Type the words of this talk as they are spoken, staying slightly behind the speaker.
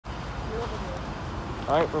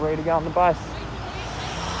Alright, we're ready to get on the bus.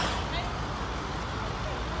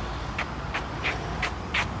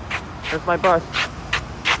 Here's my bus.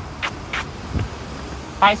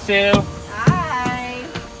 Hi, Sue. Hi.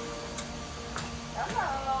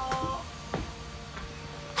 Hello.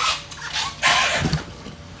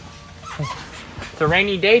 It's a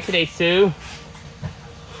rainy day today, Sue.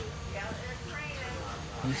 Yeah, it's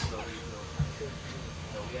raining.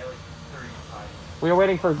 We are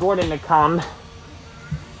waiting for Gordon to come. Hello.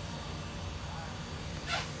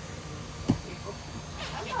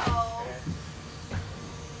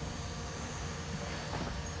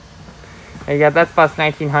 Hey, yeah, that's bus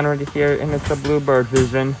 1900 here, and it's a Bluebird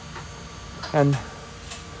vision. And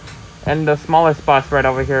the smallest bus right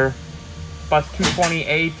over here, bus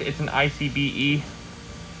 228, it's an ICBE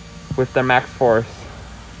with the max force.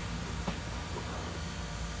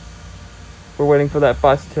 We're waiting for that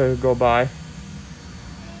bus to go by.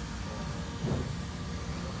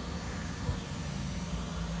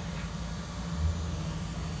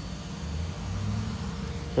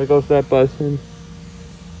 There goes that bus in.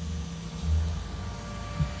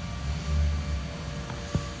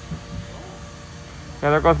 Yeah,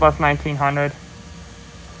 there goes bus 1900.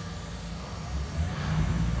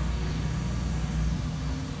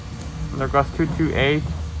 There goes 228.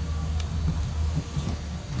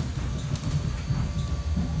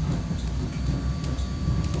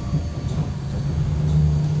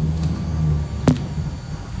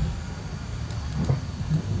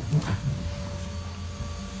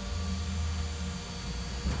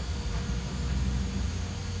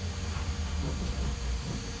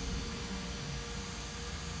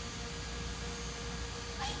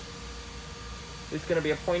 It's going to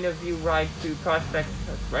be a point of view ride to Prospect,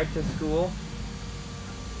 right to school.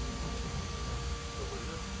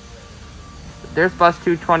 There's bus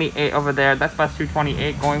 228 over there. That's bus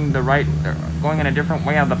 228 going the right, going in a different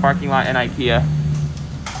way out of the parking lot in IKEA.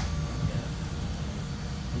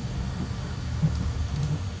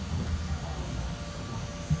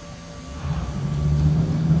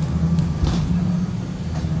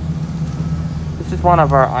 This is one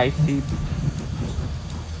of our IC.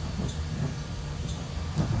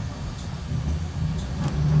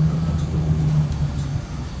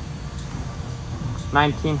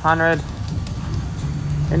 $1900.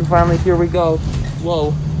 And finally, here we go.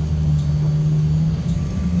 Whoa.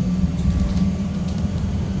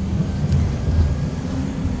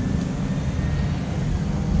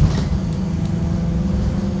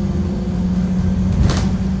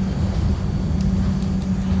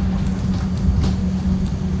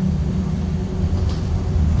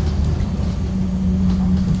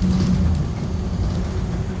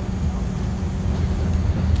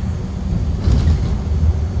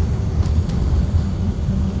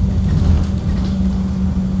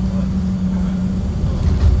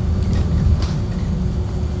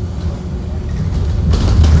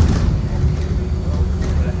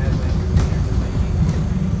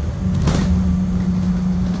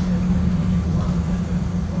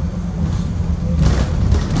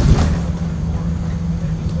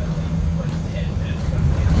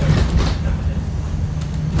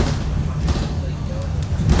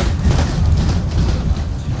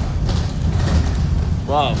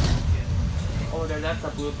 Wow. Over there, that's a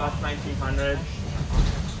blue bus 1900.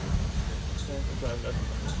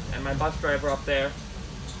 And my bus driver up there.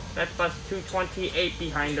 That's bus 228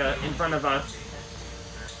 behind in front of us.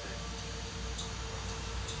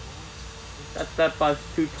 That's that bus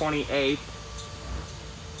 228.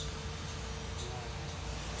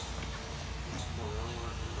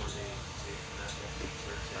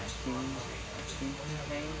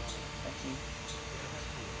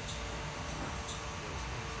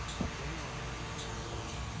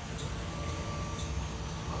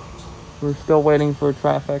 We're still waiting for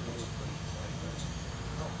traffic.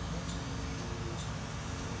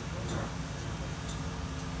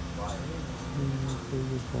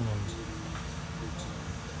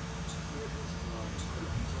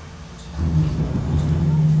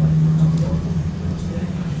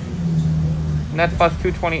 And that's bus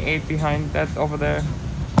 228 behind, that's over there.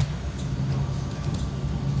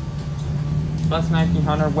 Bus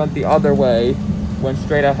 1900 went the other way, went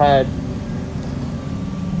straight ahead.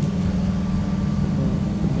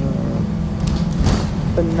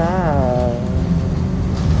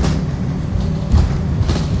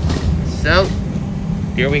 So,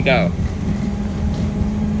 here we go.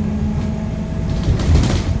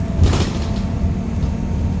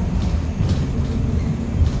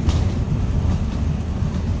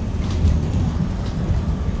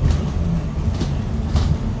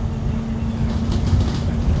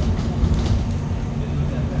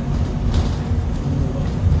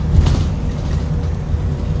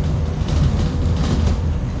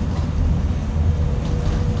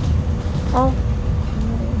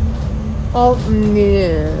 auf dem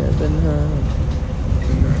Nebenhang.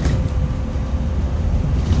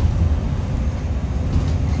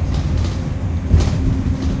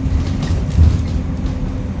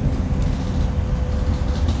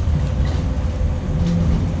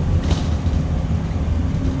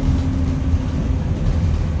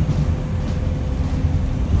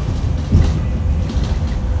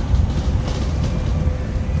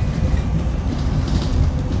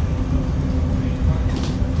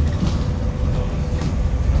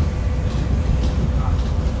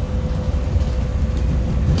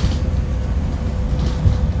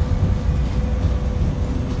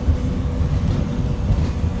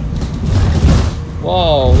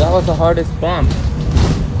 Whoa, that was the hardest bump.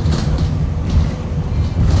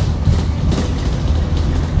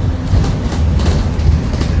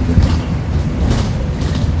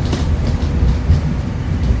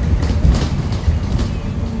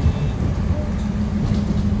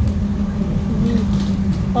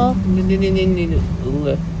 Oh,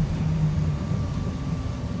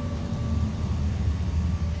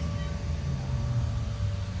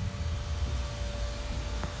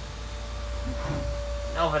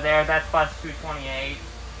 over there, that's bus 228.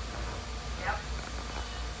 Yep.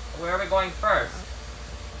 Where are we going first?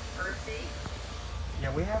 Hersey.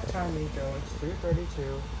 Yeah, we have time, Nico. It's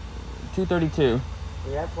 3:32. 232.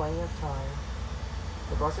 We have plenty of time.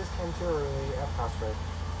 The buses came too early at Prospect.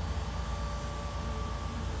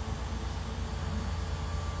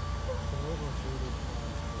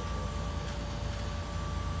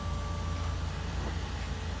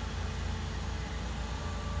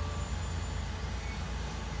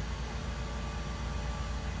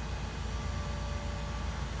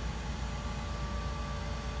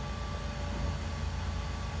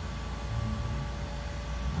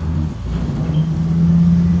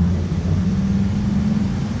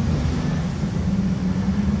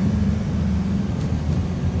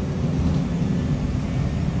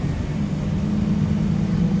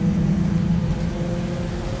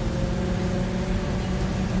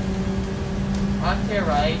 On to your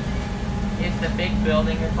right is the big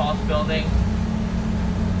building, the tallest building.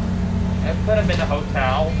 It could have been a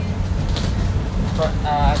hotel, but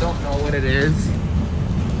I don't know what it is.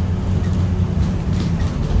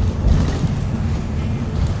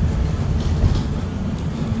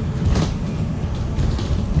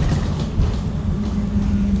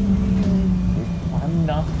 I'm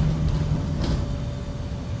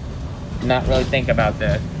not really think about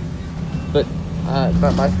this, but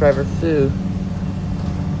bus driver Sue.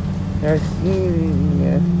 There's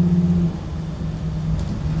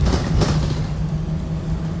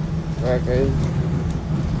records.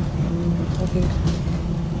 Okay.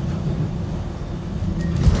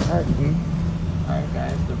 Alright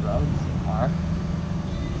guys, the roads are.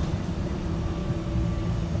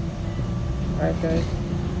 Alright guys.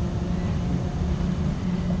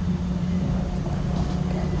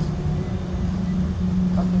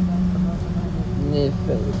 If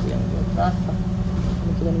it's gonna get that.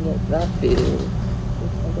 It's gonna get that field.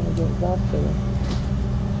 It's gonna get that field.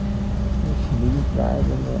 Smooth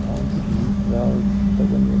driving the on smooth roads, but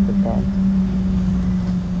when you're at the bump.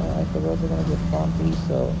 Alright, the roads are gonna get bumpy,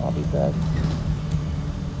 so I'll be back.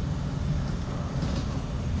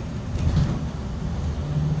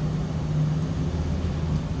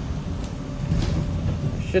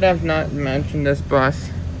 Should have not mentioned this bus.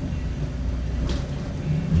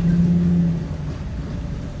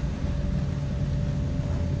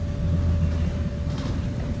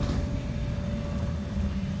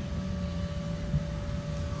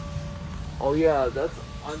 Oh yeah, that's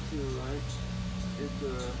onto right. It's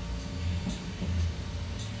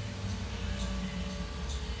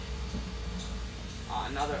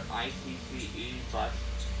another ICCE bus.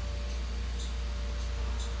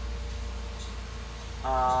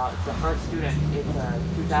 It's a Hunt student. It's a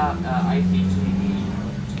 2000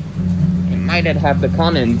 ICCE. It might have the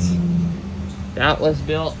Cummins. That was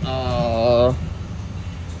built a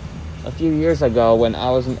few years ago when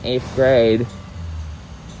I was in 8th grade.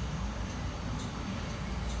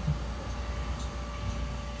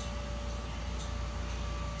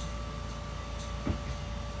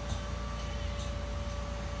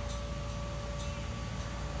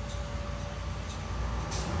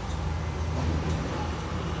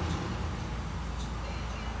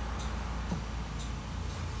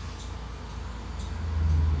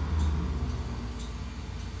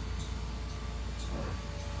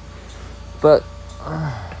 But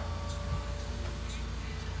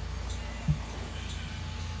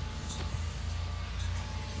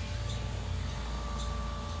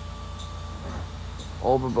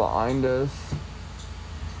over behind us,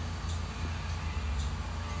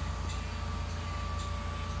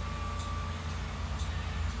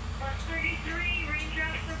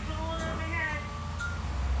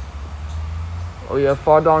 Oh yeah,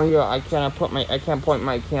 far down here I can't point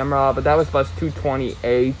my camera, but that was bus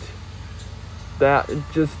 228. That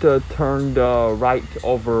just turned right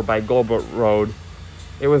over by Gilbert Road.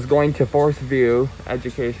 It was going to Forest View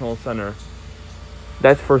Educational Center.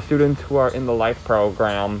 That's for students who are in the LIFE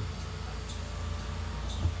program.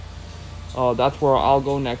 Oh, that's where I'll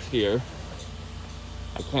go next year.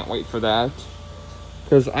 I can't wait for that.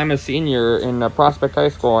 Because I'm a senior in Prospect High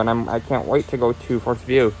School, and I can't wait to go to Forest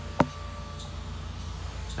View.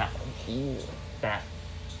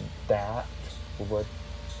 That would,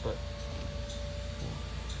 but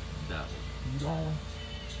that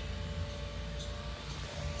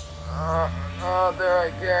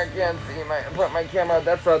there I can't see my camera.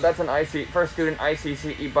 That's an first student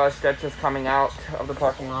ICCE bus that's just coming out of the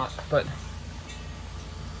parking lot. But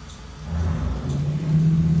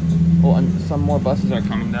oh, and some more buses are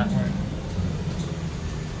coming that way.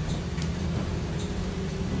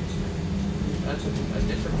 That's a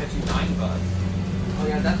District 59 bus. Oh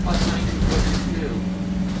yeah, that's bus 1952.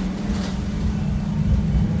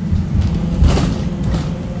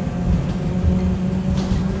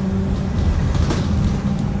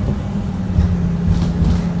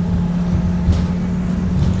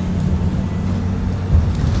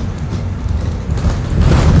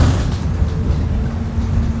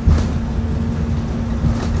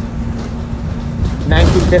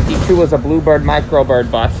 '52 was a Bluebird Microbird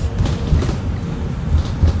bus.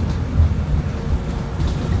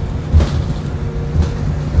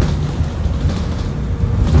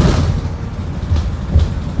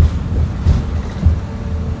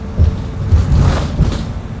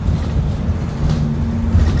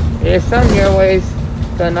 There's some nearways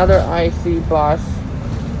to another IC bus.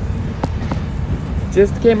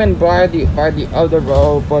 Just came in by the other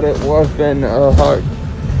road, but it was been hard.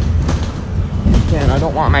 I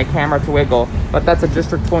don't want my camera to wiggle, but that's a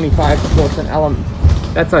District 25 school. It's an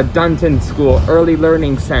that's a Dunton School Early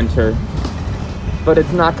Learning Center, but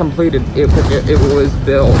it's not completed. It was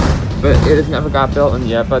built, but it has never got built in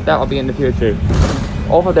yet. But that will be in the future.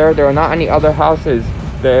 Over there are not any other houses.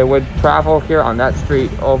 They would travel here on that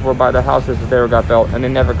street over by the houses that never got built, and they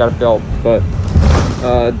never got built. But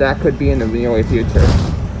that could be in the near future,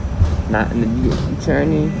 not in the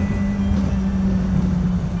journey.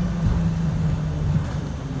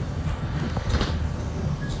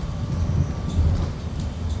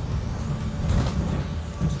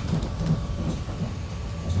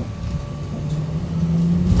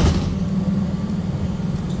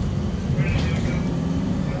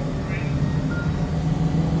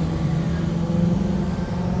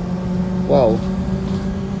 Whoa.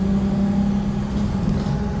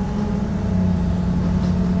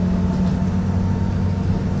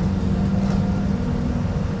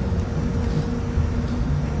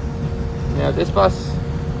 Yeah, this bus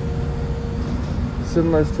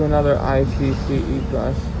similar to another ICCE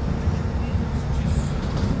bus.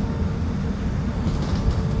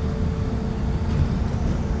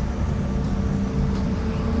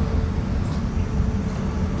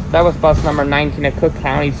 That was bus number 19, a Cook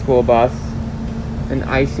County school bus, an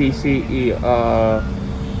ICCE.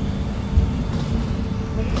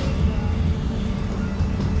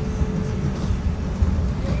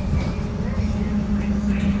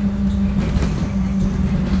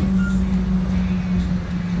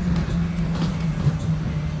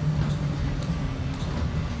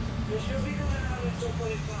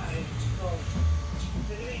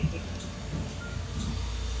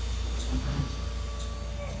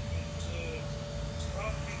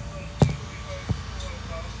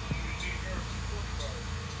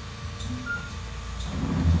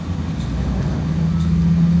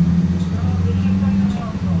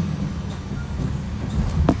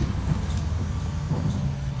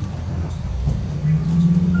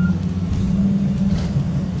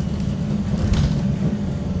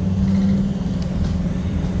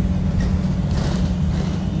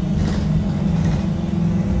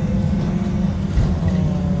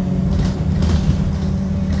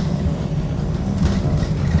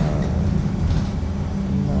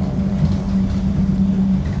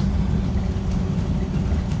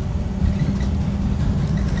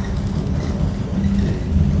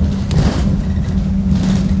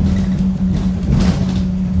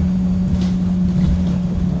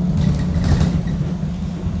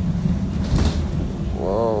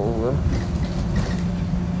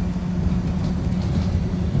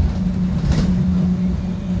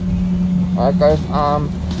 Alright guys,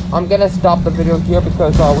 I'm gonna stop the video here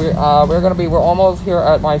because we're almost here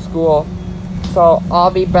at my school, so I'll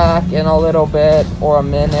be back in a little bit or a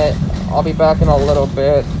minute. I'll be back in a little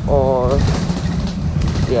bit, or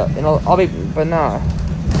yeah, I'll be, but not.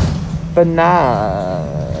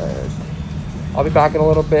 I'll be back in a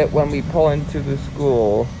little bit when we pull into the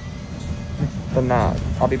school. But not.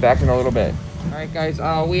 I'll be back in a little bit. All right, guys.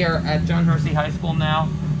 We are at John Hersey High School now,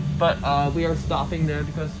 but we are stopping there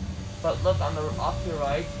because. But look on the off to your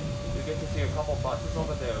right, you get to see a couple buses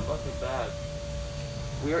over there. Look at that.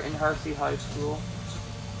 We are in Hersey High School.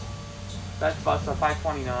 That's bus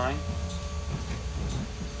 529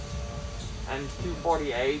 and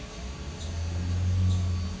 248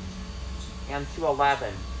 and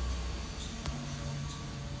 211.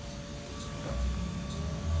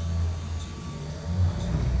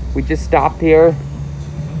 We just stopped here.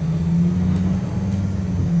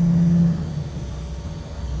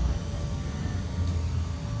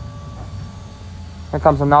 Here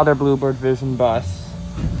comes another Bluebird Vision bus.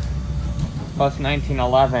 Bus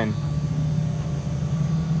 1911.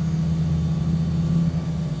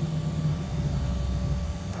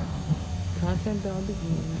 Content on the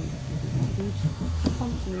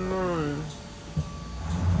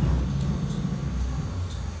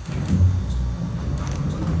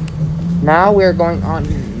Now we're going on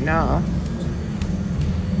now.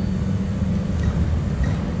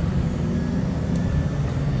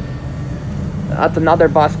 That's another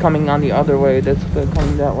bus coming on the other way. That's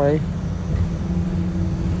coming that way.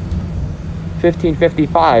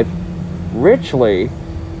 1555, Richley.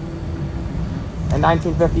 And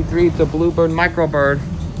 1953, it's a Bluebird Microbird.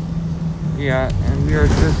 Yeah, and we are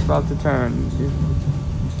just about to turn.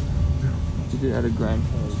 We did at a Grand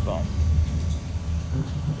Prairie bus.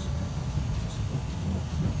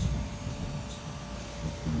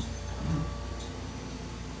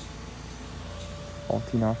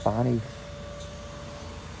 Altino Fani.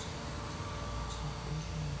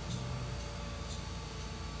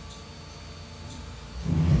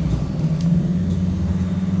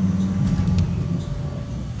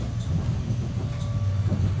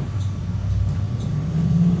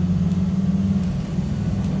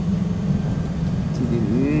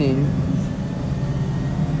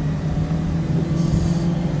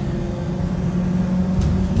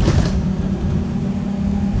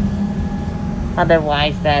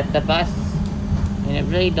 Otherwise, that the bus, and it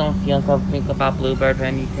really don't feel so think about Bluebird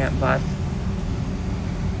when you can't bus.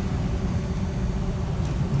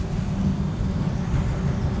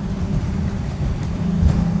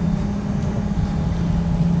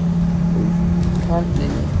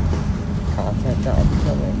 Content down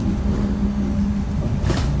the way.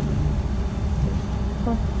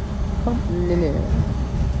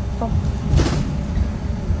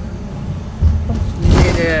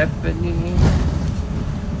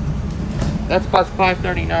 That's bus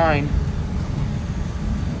 539.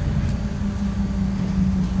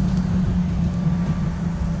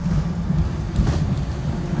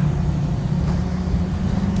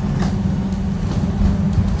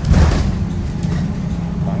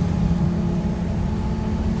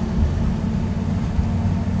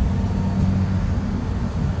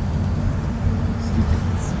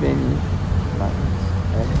 Spinny.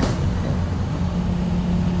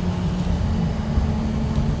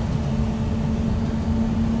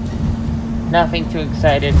 Nothing too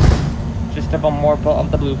excited. Just a bit more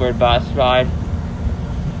of the Bluebird bus ride.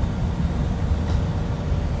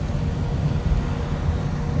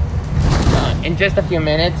 In just a few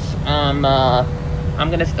minutes, I'm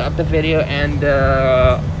gonna stop the video and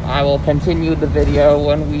I will continue the video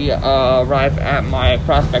when we arrive at my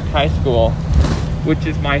Prospect High School, which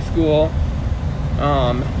is my school.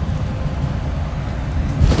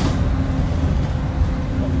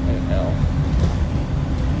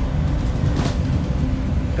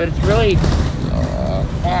 But it's really a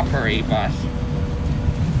coppery bus.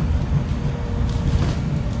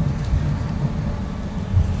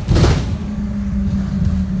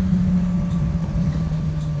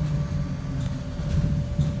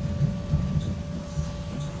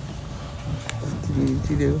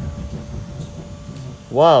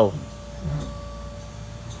 Whoa.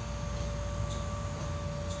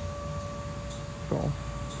 Cool.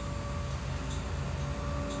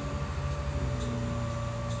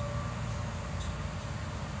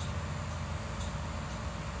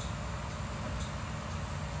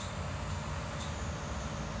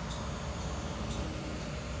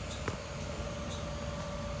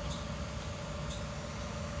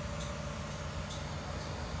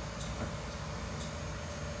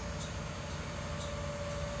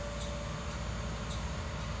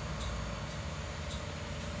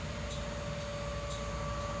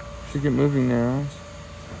 Should get moving now.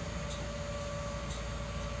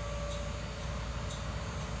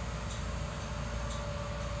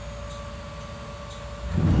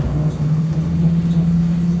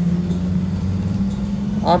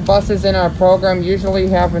 Our buses in our program usually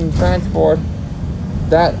have in transport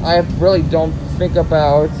that I really don't think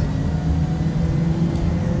about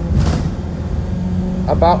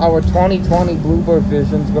our 2020 Bluebird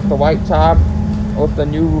Visions with the white top, with the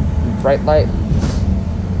new bright lights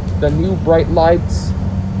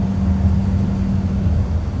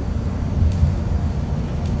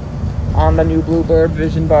on the new Bluebird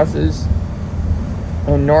Vision buses.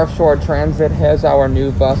 And North Shore Transit has our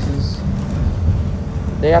new buses.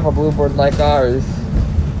 They have a Bluebird like ours,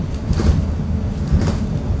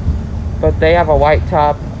 but they have a white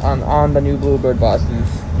top on the new Bluebird buses.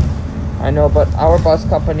 I know, but our bus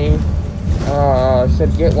company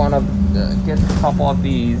should get get a couple of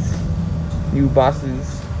these new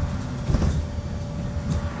buses.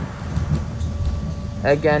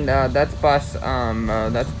 Again, that's bus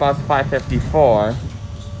 554,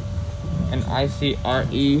 an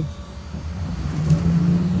ICRE.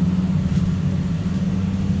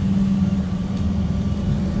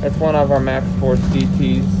 It's one of our Max Force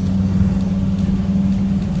DTs.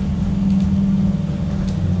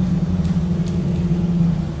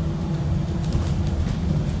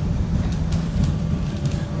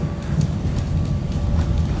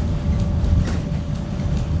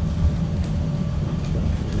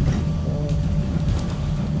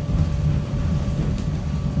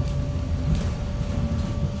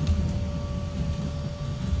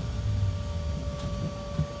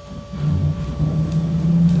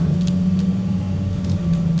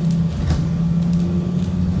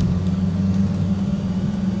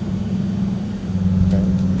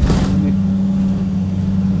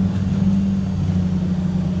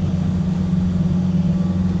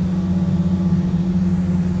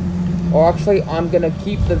 Or actually, I'm gonna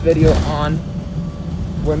keep the video on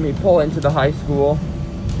when we pull into the high school.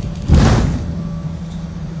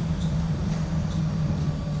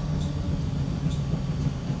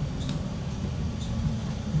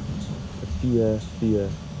 Via. Do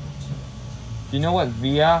you know what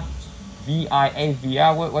via? V-I-A,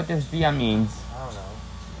 via? What does via means? I don't know.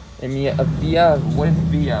 I mean, a via, what is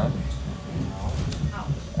via? No.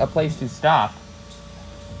 A place to stop.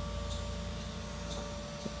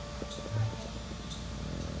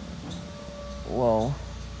 Whoa.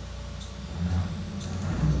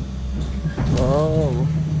 Whoa.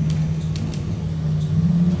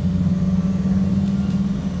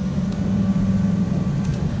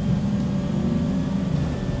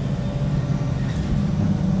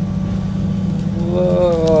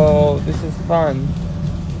 Whoa, this is fun.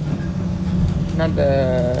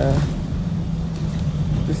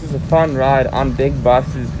 This is a fun ride on big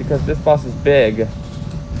buses because this bus is big.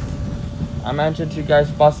 I mentioned to you guys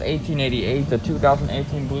bus 1888, the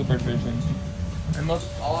 2018 Bluebird Vision. And look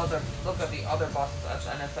at the other buses at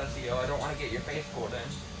NSSEO. I don't want to get your face pulled in.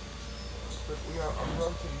 But we are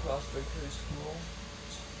approaching Prospect High School.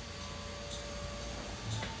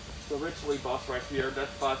 The Richley bus right here,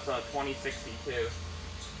 that's bus 2062.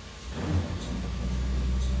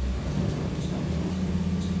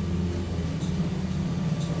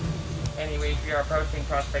 Anyways, we are approaching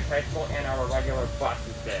Prospect High School and our regular bus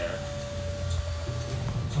is there.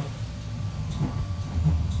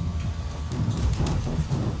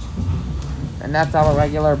 And that's our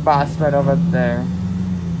regular bus right over there.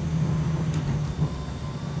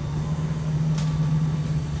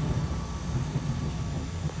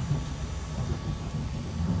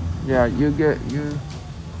 Yeah, you